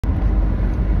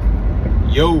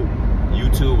Yo,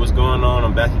 YouTube, what's going on?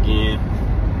 I'm back again.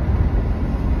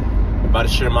 About to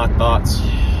share my thoughts,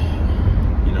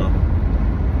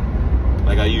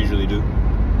 like I usually do.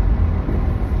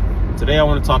 Today I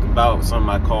want to talk about something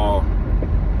I call,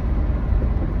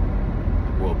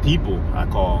 people I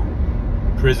call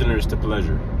prisoners to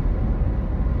pleasure.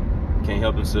 Can't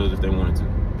help themselves if they wanted to.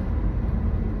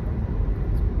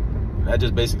 That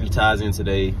just basically ties in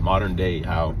today, modern day,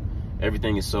 how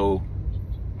everything is so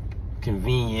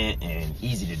convenient and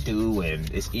easy to do,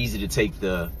 and it's easy to take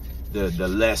the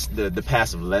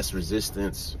path of less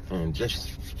resistance, and just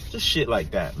shit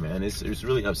like that, man. It's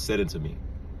really upsetting to me.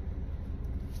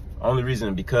 Only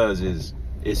reason because it's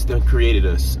still created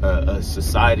a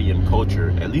society and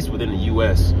culture, at least within the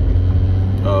US,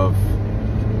 of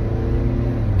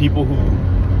people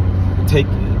who take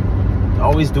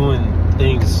always doing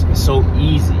things so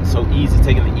easy,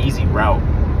 taking the easy route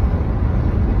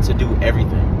to do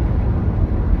everything.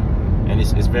 And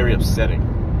it's very upsetting.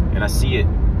 And I see it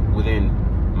within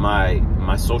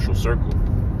my social circle.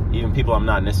 Even people I'm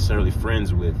not necessarily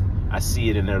friends with, I see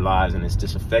it in their lives, and it's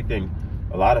just affecting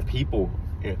a lot of people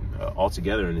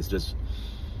altogether. And it's just,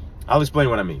 I'll explain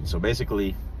what I mean. So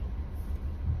basically,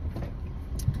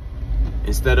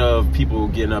 instead of people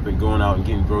getting up and going out and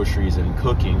getting groceries and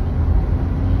cooking,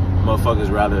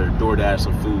 motherfuckers rather DoorDash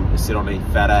some food and sit on their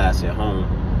fat ass at home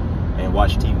and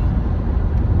watch TV.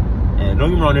 And don't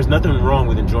get me wrong, there's nothing wrong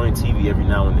with enjoying TV every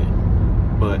now and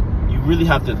then, but you really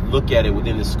have to look at it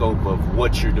within the scope of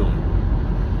what you're doing.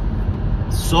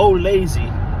 So lazy,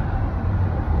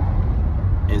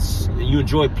 and you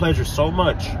enjoy pleasure so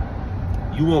much,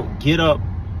 you won't get up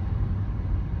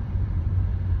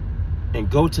and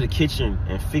go to the kitchen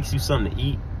and fix you something to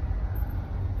eat.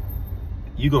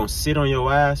 You gonna sit on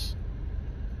your ass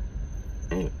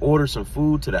and order some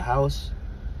food to the house?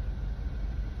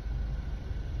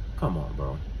 Come on,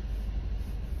 bro.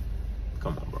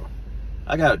 Come on, bro.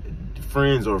 I got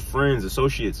friends,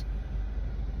 associates,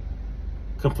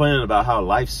 complaining about how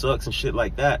life sucks and shit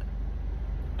like that.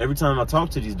 Every time I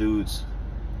talk to these dudes,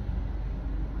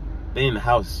 they in the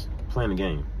house playing the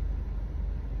game.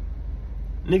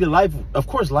 Nigga, life, of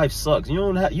course life sucks.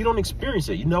 You don't experience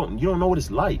it. You don't know what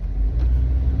it's like.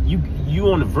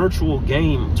 You on a virtual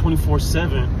game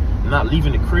 24/7, not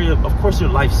leaving the crib. Of course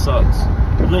your life sucks.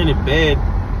 You laying in bed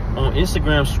on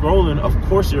Instagram scrolling, of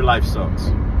course your life sucks.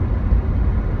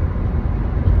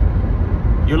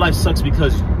 Your life sucks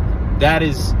because that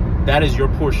is your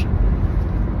portion.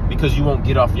 Because you won't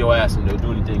get off your ass and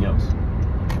do anything else.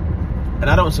 And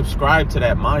I don't subscribe to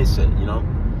that mindset,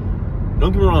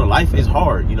 Don't get me wrong, life is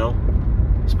hard,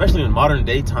 Especially in modern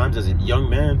day times as a young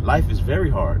man, life is very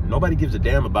hard. Nobody gives a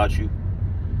damn about you.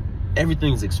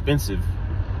 Everything's expensive.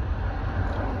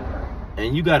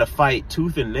 And you gotta fight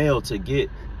tooth and nail to get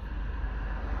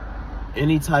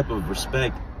any type of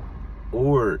respect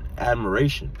or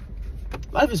admiration.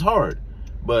 Life is hard,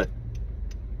 but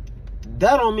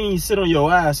that don't mean sit on your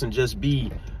ass and just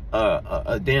be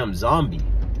a damn zombie.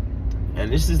 And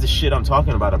this is the shit I'm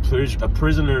talking about, a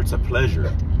prisoner to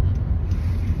pleasure.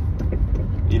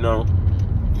 The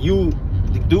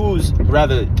dudes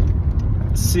rather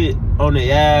sit on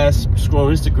their ass, scroll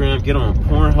Instagram, get on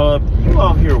Pornhub. You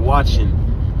out here watching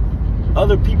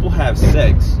other people have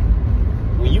sex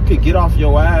when you could get off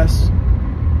your ass,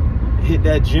 hit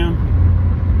that gym,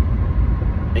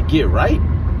 and get right.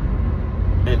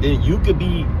 And then you could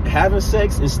be having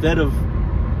sex instead of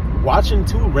watching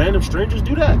two random strangers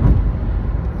do that.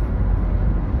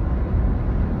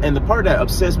 And the part that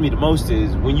upsets me the most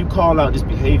is when you call out this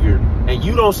behavior and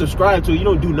you don't subscribe to it, you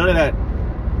don't do none of that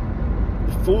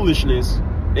foolishness,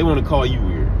 they want to call you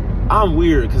weird. I'm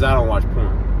weird because I don't watch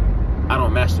porn. I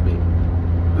don't masturbate.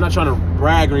 I'm not trying to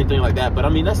brag or anything like that, but I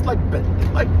mean, that's like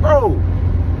bro,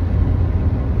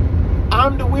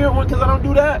 I'm the weird one because I don't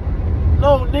do that?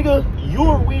 No, nigga,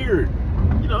 you're weird.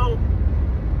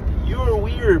 You're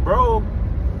weird, bro.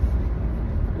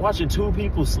 Watching two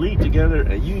people sleep together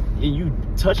and you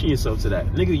touching yourself to that,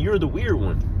 nigga, you're the weird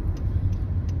one.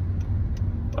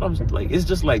 But I'm like, it's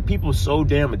just like people so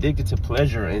damn addicted to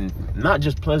pleasure, and not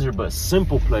just pleasure, but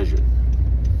simple pleasure.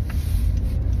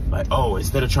 Like, oh,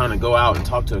 instead of trying to go out and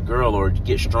talk to a girl or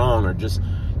get strong or just,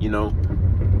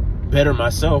 better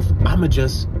myself, I'ma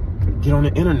just get on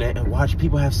the internet and watch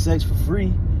people have sex for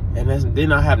free, and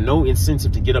then I have no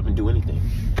incentive to get up and do anything.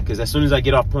 Because as soon as I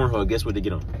get off Pornhub, guess what they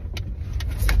get on?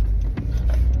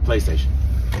 PlayStation.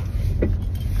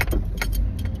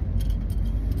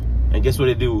 And guess what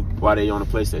they do while they on the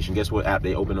PlayStation? Guess what app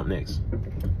they open up next?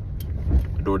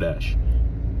 DoorDash.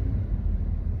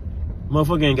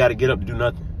 Motherfucker ain't got to get up to do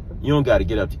nothing. You don't got to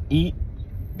get up to eat.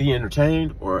 be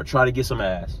entertained or try to get some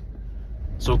ass.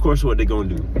 So of course what they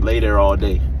gonna do? Lay there all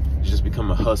day, just become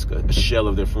a husk, a shell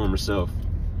of their former self.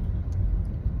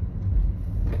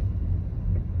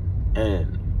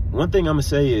 And one thing I'm gonna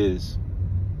say is,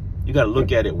 you gotta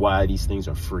look at it why these things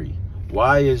are free.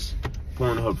 Why is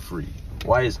Pornhub free?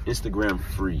 Why is Instagram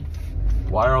free?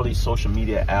 Why are all these social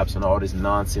media apps and all this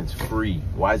nonsense free?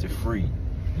 Why is it free?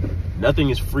 Nothing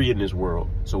is free in this world.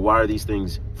 So why are these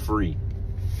things free?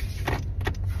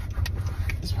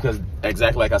 It's because,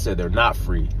 exactly like I said, they're not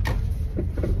free.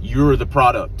 You're the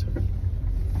product.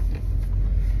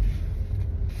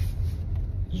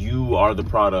 You are the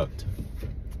product.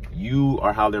 You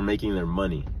are how they're making their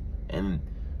money. And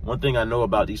one thing I know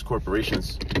about these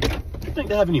corporations, do you think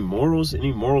they have any morals,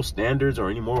 any moral standards, or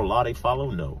any moral law they follow?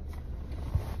 No.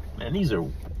 Man, these are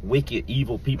wicked,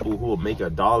 evil people who will make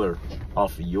 $1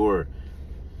 off of your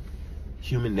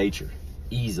human nature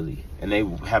easily. And they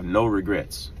have no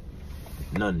regrets.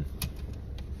 None.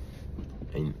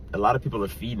 And a lot of people are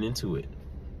feeding into it.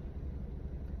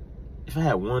 If I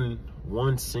had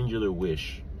one singular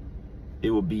wish, it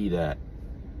would be that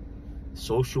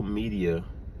social media,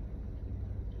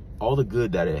 all the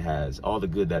good that it has, all the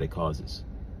good that it causes,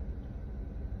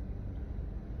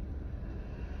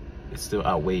 it's still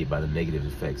outweighed by the negative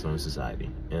effects on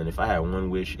society. And if I had one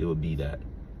wish, it would be that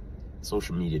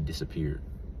social media disappeared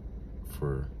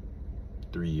for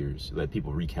 3 years. Let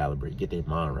people recalibrate, get their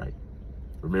mind right.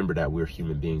 Remember that we're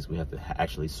human beings. We have to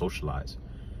actually socialize.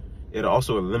 It'll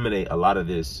also eliminate a lot of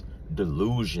this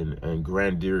delusion and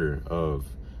grandeur of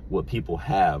what people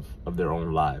have of their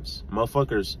own lives.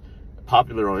 Motherfuckers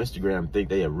popular on Instagram think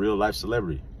they a real life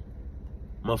celebrity.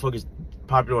 Motherfuckers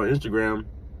popular on Instagram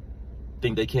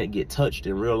think they can't get touched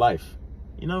in real life.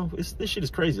 You know, this shit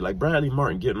is crazy. Like Bradley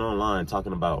Martin getting online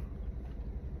talking about,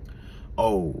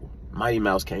 oh, Mighty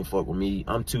Mouse can't fuck with me,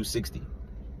 I'm 260.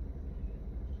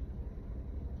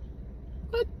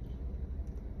 What?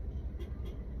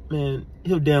 Man,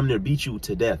 he'll damn near beat you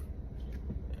to death.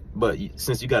 But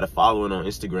since you got a following on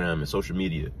Instagram and social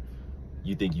media,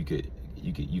 you think you could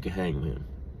hang with him.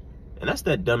 And that's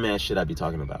that dumbass shit I be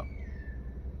talking about.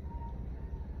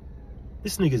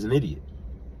 This nigga's an idiot.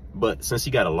 But since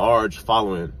he got a large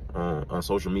following on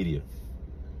social media,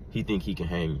 he think he can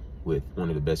hang with one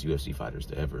of the best UFC fighters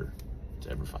to ever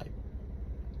fight.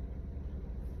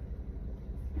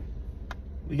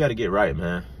 We got to get right,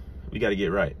 man. We got to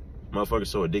get right. Motherfuckers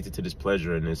so addicted to this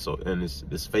pleasure and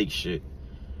this fake shit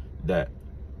that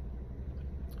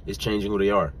it's changing who they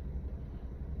are.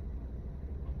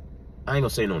 I ain't gonna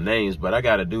say no names, but I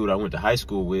got a dude I went to high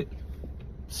school with,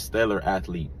 stellar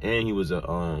athlete, and he was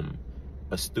a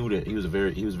student. He was a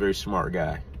very smart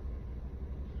guy.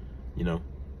 You know,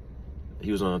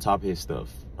 he was on top of his stuff,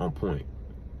 on point.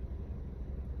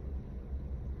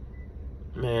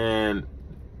 Man,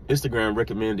 Instagram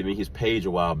recommended me his page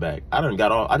a while back. I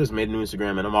just made a new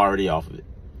Instagram and I'm already off of it.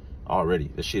 Already,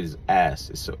 the shit is ass.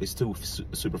 It's too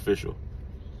superficial.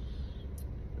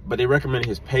 But they recommended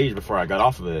his page before I got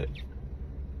off of it.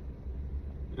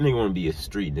 Nigga want to be a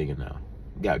street nigga now.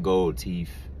 Got gold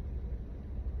teeth.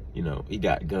 You know, he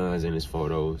got guns in his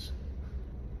photos.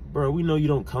 Bro, we know you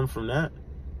don't come from that.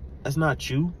 That's not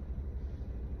you.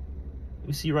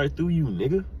 We see right through you,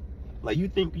 nigga. Like, you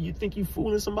think you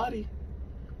fooling somebody?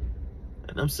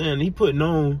 And I'm saying he putting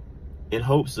on in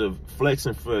hopes of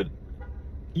flexing for,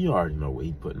 you already know what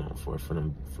he putting on for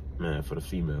the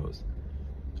females.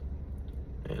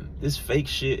 And this fake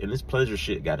shit and this pleasure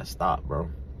shit gotta stop, bro.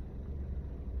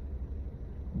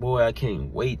 Boy, I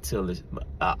can't wait till this.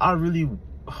 I really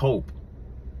hope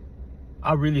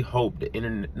the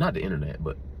internet, not the internet,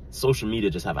 but social media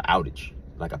just have an outage,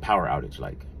 like a power outage.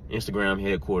 Like Instagram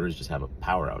headquarters just have a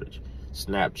power outage.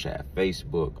 Snapchat,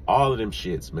 Facebook, all of them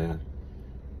shits, man.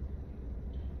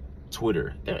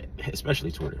 Twitter,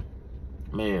 especially Twitter.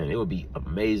 Man, it would be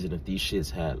amazing if these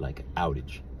shits had like an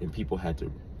outage and people had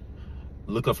to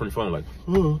look up from the phone like,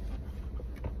 oh,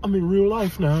 I'm in real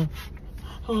life now.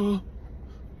 Oh.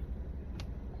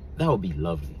 That would be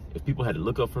lovely. If people had to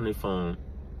look up from their phone,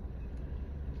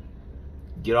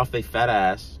 get off their fat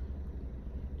ass,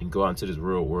 and go out into this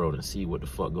real world and see what the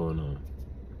fuck going on.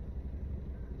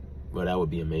 But that would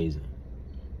be amazing.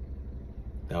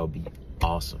 That would be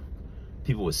awesome.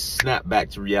 People would snap back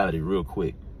to reality real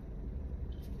quick.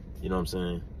 You know what I'm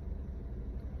saying?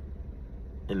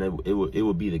 And it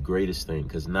would be the greatest thing,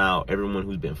 because now everyone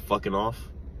who's been fucking off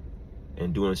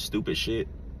and doing stupid shit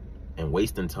and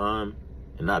wasting time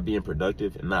and not being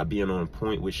productive and not being on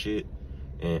point with shit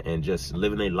and just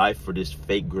living their life for this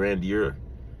fake grandeur,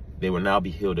 they will now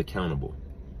be held accountable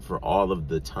for all of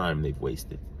the time they've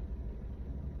wasted.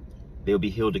 They'll be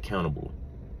held accountable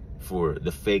for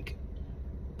the fake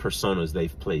personas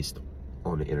they've placed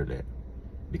on the internet,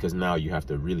 because now you have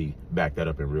to really back that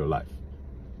up in real life.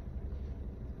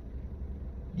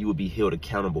 You will be held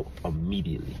accountable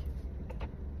immediately,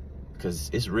 because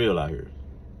it's real out here,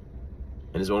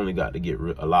 and it's only got to get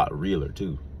a lot realer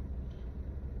too.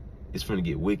 It's finna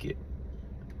get wicked.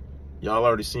 Y'all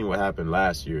already seen what happened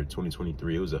last year,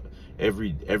 2023. It was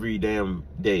every damn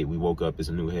day we woke up is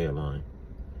a new headline,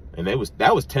 and that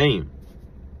was tame.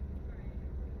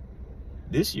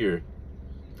 This year,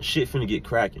 shit finna get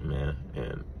cracking, man.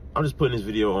 And I'm just putting this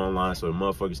video online so the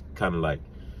motherfuckers kind of like,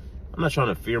 I'm not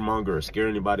trying to fearmonger or scare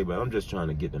anybody, but I'm just trying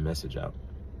to get the message out.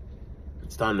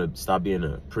 It's time to stop being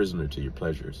a prisoner to your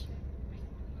pleasures.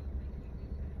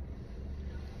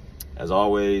 As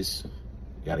always,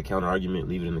 you got a counter argument,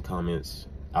 leave it in the comments.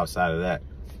 Outside of that,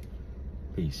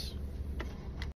 peace.